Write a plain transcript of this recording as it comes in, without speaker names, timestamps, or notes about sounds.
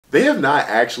They have not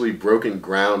actually broken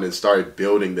ground and started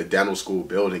building the dental school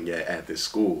building yet at this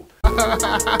school.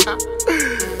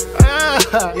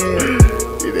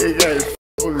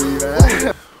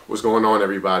 What's going on,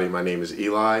 everybody? My name is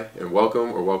Eli, and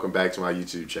welcome back to my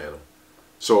YouTube channel.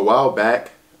 So a while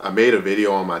back, I made a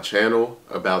video on my channel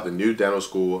about the new dental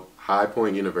school, High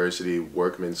Point University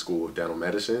Workman School of Dental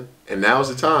Medicine. And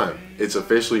now's the time. It's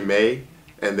officially May,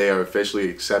 and they are officially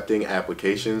accepting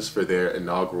applications for their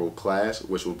inaugural class,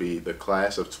 which will be the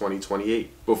class of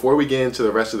 2028. Before we get into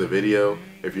the rest of the video,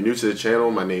 if you're new to the channel,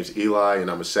 my name's Eli,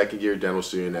 and I'm a second-year dental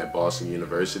student at Boston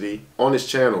University. On this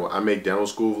channel, I make dental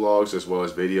school vlogs as well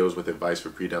as videos with advice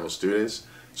for pre-dental students.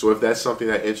 So if that's something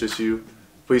that interests you,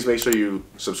 please make sure you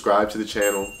subscribe to the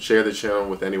channel, share the channel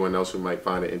with anyone else who might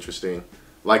find it interesting,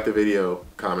 like the video,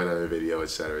 comment on the video,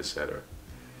 etc., etc.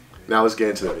 Now let's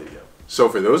get into the video. So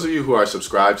for those of you who are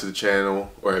subscribed to the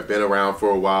channel or have been around for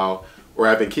a while or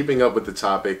have been keeping up with the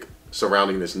topic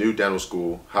surrounding this new dental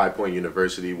school, High Point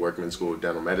University Workman School of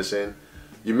Dental Medicine,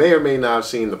 you may or may not have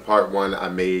seen the part 1 I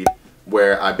made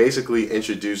where I basically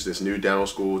introduced this new dental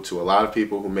school to a lot of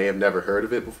people who may have never heard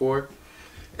of it before.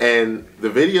 And the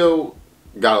video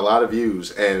got a lot of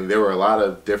views, and there were a lot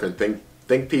of different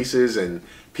think pieces and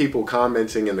people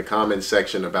commenting in the comments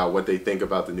section about what they think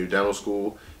about the new dental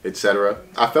school, etc.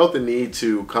 I felt the need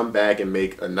to come back and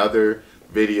make another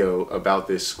video about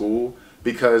this school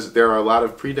because there are a lot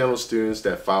of pre-dental students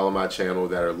that follow my channel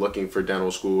that are looking for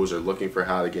dental schools or looking for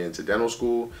how to get into dental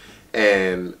school,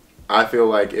 and I feel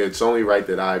like it's only right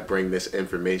that I bring this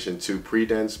information to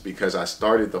pre-dents because I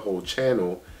started the whole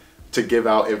channel to give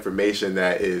out information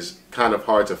that is kind of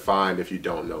hard to find if you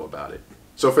don't know about it.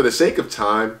 So for the sake of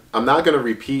time, I'm not going to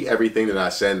repeat everything that I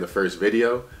said in the first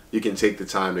video. You can take the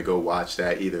time to go watch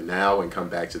that either now and come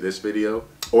back to this video,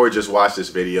 or just watch this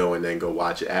video and then go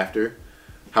watch it after.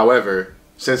 However,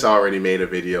 since I already made a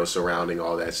video surrounding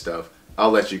all that stuff, I'll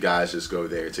let you guys just go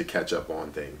there to catch up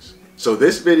on things. So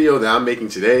this video that I'm making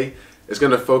today is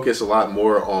going to focus a lot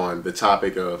more on the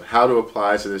topic of how to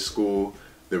apply to this school,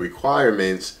 the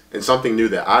requirements, and something new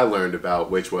that I learned about,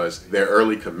 which was their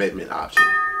early commitment option.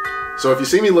 So if you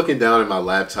see me looking down at my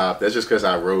laptop, that's just because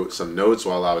I wrote some notes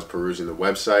while I was perusing the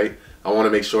website. I want to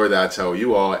make sure that I tell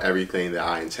you all everything that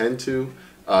I intend to,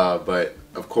 but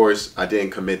of course I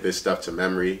didn't commit this stuff to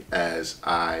memory as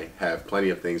I have plenty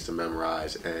of things to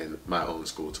memorize and my own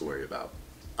school to worry about.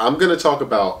 I'm going to talk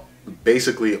about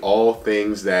basically all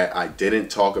things that I didn't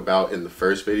talk about in the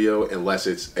first video unless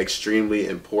it's extremely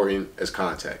important as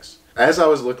context. As I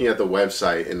was looking at the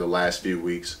website in the last few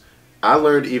weeks, I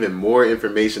learned even more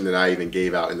information than I even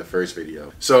gave out in the first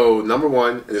video. So number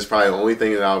one, and this is probably the only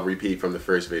thing that I'll repeat from the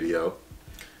first video,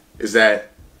 is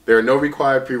that there are no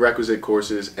required prerequisite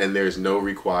courses and there's no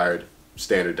required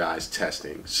standardized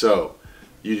testing. So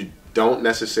you don't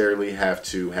necessarily have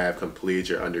to have completed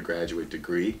your undergraduate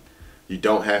degree. You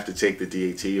don't have to take the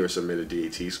DAT or submit a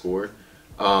DAT score.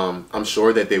 I'm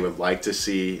sure that they would like to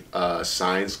see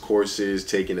science courses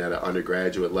taken at an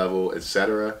undergraduate level,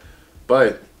 etc.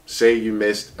 But say you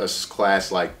missed a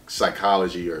class like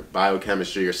psychology or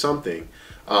biochemistry or something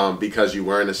because you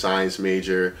weren't a science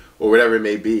major or whatever it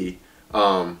may be,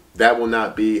 that will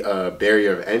not be a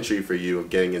barrier of entry for you of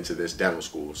getting into this dental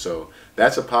school. So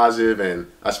that's a positive, and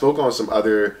I spoke on some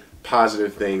other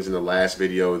positive things in the last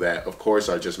video that of course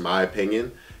are just my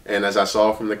opinion, and as I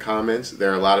saw from the comments,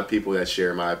 there are a lot of people that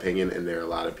share my opinion and there are a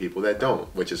lot of people that don't,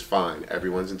 which is fine.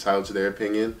 Everyone's entitled to their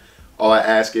opinion. All I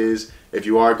ask is, if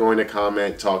you are going to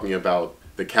comment talking about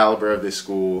the caliber of this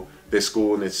school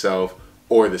in itself,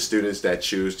 or the students that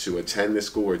choose to attend this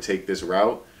school or take this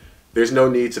route, there's no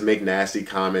need to make nasty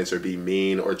comments or be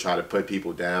mean or try to put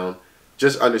people down.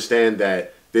 Just understand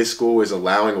that this school is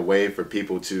allowing a way for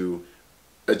people to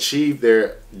achieve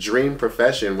their dream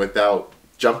profession without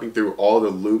jumping through all the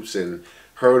loops and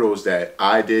hurdles that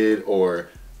I did or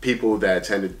people that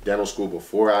attended dental school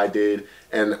before I did.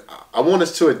 And I want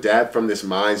us to adapt from this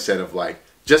mindset of like,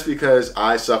 just because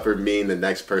I suffered mean, the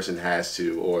next person has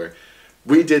to, or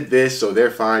we did this so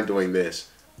they're fine doing this.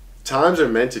 Times are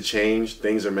meant to change,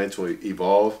 things are meant to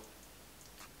evolve.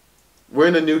 We're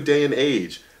in a new day and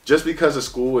age. Just because a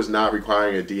school is not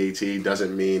requiring a DAT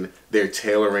doesn't mean they're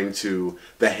tailoring to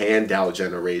the handout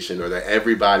generation or that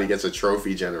everybody gets a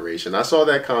trophy generation. I saw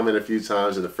that comment a few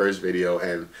times in the first video,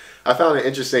 and I found it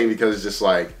interesting because it's just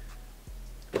like,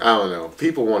 I don't know,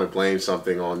 people want to blame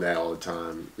something on that all the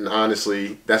time. And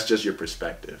honestly, that's just your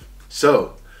perspective.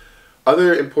 So,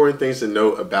 other important things to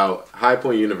note about High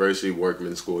Point University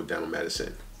Workman School of Dental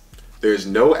Medicine. There's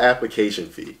no application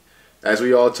fee. As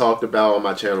we all talked about on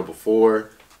my channel before,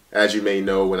 As you may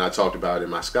know, when I talked about it in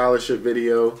my scholarship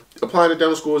video, applying to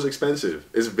dental school is expensive.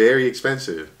 It's very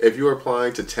expensive. If you're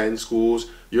applying to 10 schools,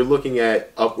 you're looking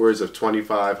at upwards of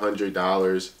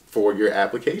 $2,500 for your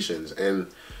applications. And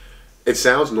it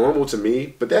sounds normal to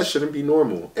me, but that shouldn't be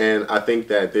normal. And I think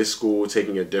that this school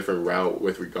taking a different route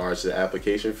with regards to the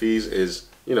application fees is,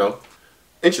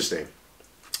 interesting.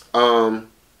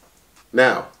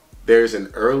 Now, there's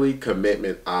an early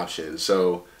commitment option.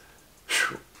 So,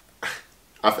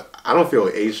 I don't feel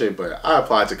ancient, but I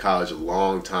applied to college a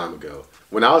long time ago.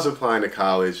 When I was applying to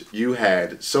college, you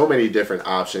had so many different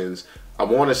options. I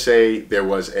want to say there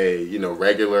was a,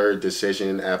 regular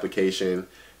decision application,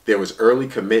 there was early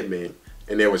commitment,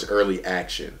 and there was early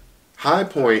action. High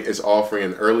Point is offering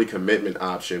an early commitment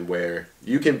option where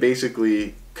you can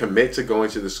basically commit to going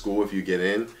to the school if you get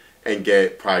in and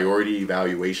get priority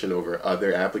evaluation over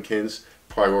other applicants,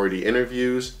 priority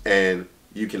interviews, and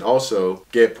you can also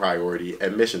get priority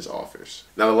admissions offers.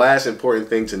 Now, the last important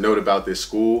thing to note about this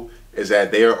school is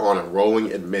that they are on a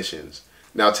rolling admissions.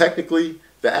 Now, technically,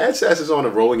 the ADSAS is on a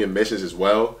rolling admissions as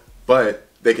well, but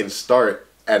they can start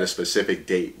at a specific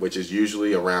date, which is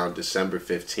usually around December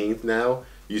 15th now.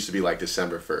 It used to be like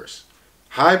December 1st.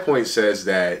 High Point says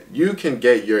that you can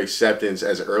get your acceptance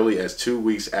as early as 2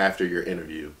 weeks after your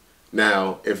interview.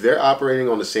 Now, if they're operating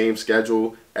on the same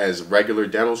schedule as regular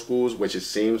dental schools, which it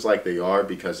seems like they are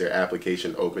because their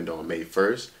application opened on May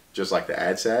 1st, just like the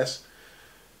ADSAS,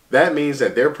 that means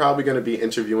that they're probably going to be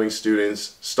interviewing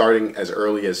students starting as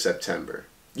early as September.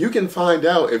 You can find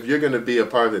out if you're going to be a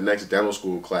part of the next dental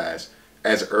school class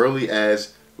as early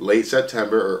as late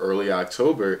September or early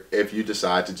October if you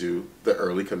decide to do the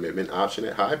early commitment option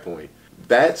at High Point.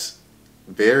 That's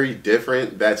very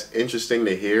different. That's interesting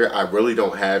to hear. I really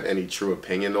don't have any true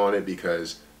opinion on it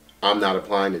because I'm not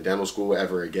applying to dental school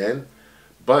ever again.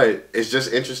 But it's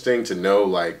just interesting to know,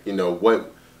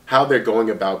 how they're going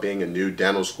about being a new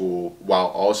dental school while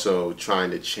also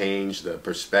trying to change the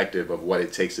perspective of what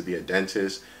it takes to be a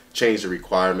dentist, change the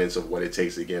requirements of what it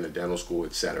takes to get into dental school,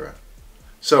 etc.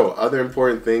 So, other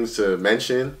important things to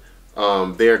mention,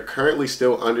 they're currently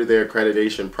still under their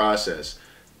accreditation process,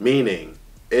 meaning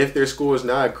if their school is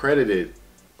not accredited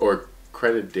or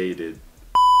accredited,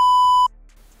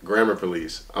 grammar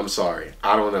police, I'm sorry,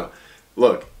 I don't know.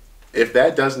 Look, if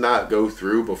that does not go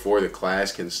through before the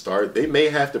class can start, they may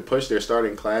have to push their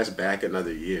starting class back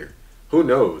another year. Who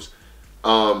knows?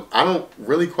 I don't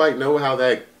really quite know how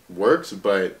that works,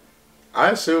 but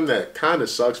I assume that kind of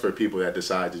sucks for people that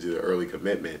decide to do the early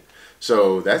commitment.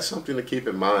 So that's something to keep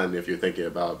in mind if you're thinking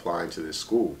about applying to this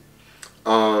school.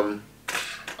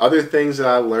 Other things that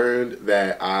I learned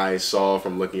that I saw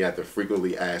from looking at the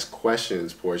frequently asked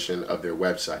questions portion of their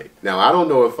website. Now, I don't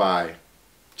know if I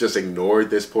just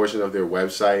ignored this portion of their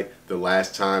website the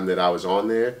last time that I was on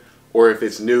there, or if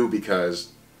it's new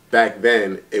because back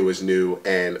then it was new,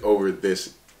 and over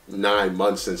this 9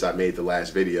 months since I made the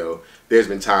last video, there's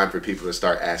been time for people to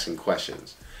start asking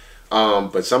questions.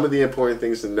 But some of the important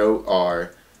things to note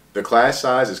are the class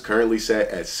size is currently set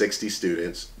at 60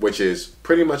 students, which is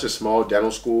pretty much a small dental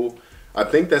school. I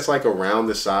think that's like around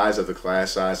the size of the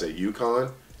class size at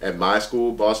UConn. At my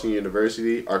school, Boston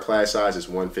University, our class size is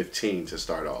 115 to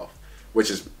start off,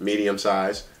 which is medium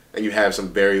size, and you have some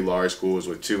very large schools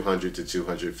with 200 to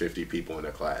 250 people in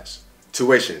a class.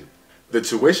 Tuition. The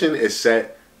tuition is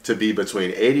set to be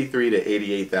between $83,000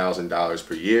 to $88,000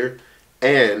 per year,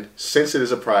 and since it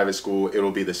is a private school, it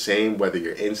will be the same whether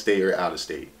you're in-state or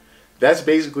out-of-state. That's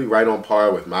basically right on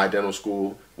par with my dental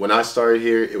school. When I started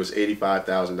here, it was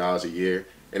 $85,000 a year,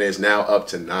 and it's now up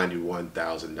to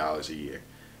 $91,000 a year.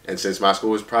 And since my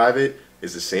school is private,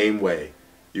 it's the same way.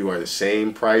 You are the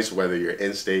same price whether you're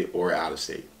in-state or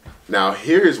out-of-state. Now,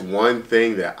 here's one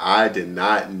thing that I did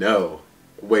not know,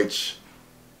 which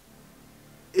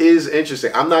is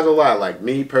interesting. I'm not gonna lie, like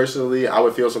me personally, I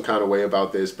would feel some kind of way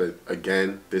about this, but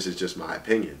again, this is just my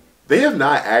opinion. They have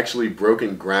not actually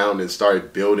broken ground and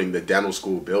started building the dental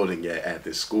school building yet at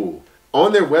this school.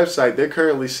 On their website, they're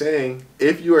currently saying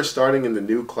if you are starting in the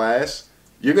new class,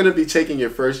 you're going to be taking your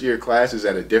first year classes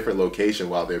at a different location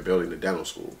while they're building the dental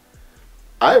school.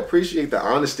 I appreciate the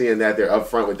honesty in that they're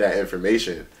upfront with that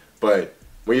information, but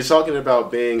when you're talking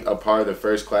about being a part of the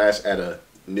first class at a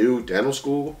new dental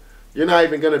school, you're not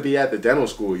even going to be at the dental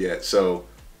school yet. So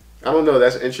I don't know,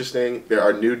 that's interesting. There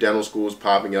are new dental schools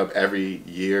popping up every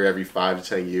year, every 5 to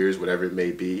 10 years, whatever it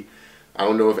may be. I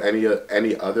don't know if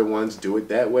any other ones do it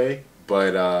that way,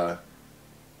 but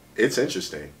it's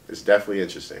interesting. It's definitely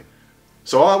interesting.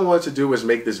 So all I wanted to do was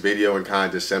make this video and kind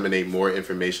of disseminate more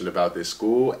information about this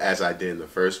school as I did in the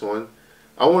first one.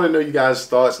 I want to know you guys'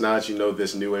 thoughts now that you know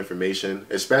this new information,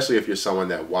 especially if you're someone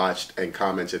that watched and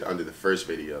commented under the first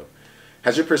video.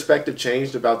 Has your perspective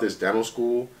changed about this dental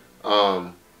school?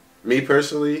 Me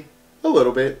personally, a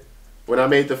little bit. When I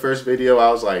made the first video,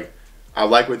 I was like, I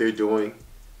like what they're doing.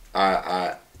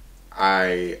 I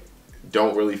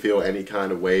don't really feel any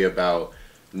kind of way about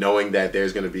knowing that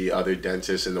there's going to be other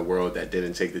dentists in the world that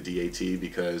didn't take the DAT,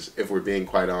 because if we're being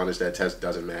quite honest, that test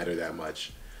doesn't matter that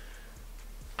much.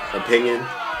 Opinion.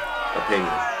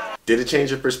 Did it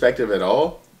change your perspective at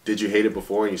all? Did you hate it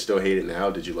before and you still hate it now?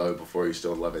 Did you love it before and you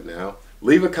still love it now?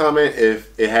 Leave a comment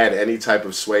if it had any type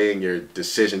of sway in your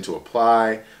decision to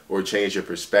apply or change your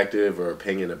perspective or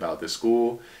opinion about the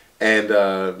school.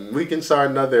 And we can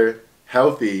start another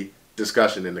healthy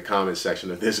discussion in the comment section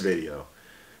of this video.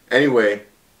 Anyway,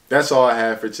 that's all I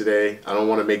have for today. I don't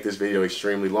want to make this video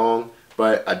extremely long,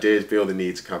 but I did feel the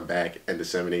need to come back and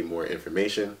disseminate more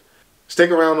information. Stick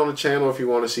around on the channel if you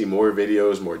want to see more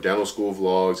videos, more dental school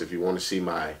vlogs, if you want to see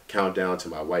my countdown to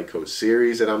my white coat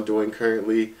series that I'm doing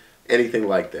currently, anything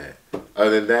like that.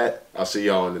 Other than that, I'll see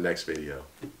y'all in the next video.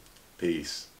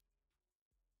 Peace.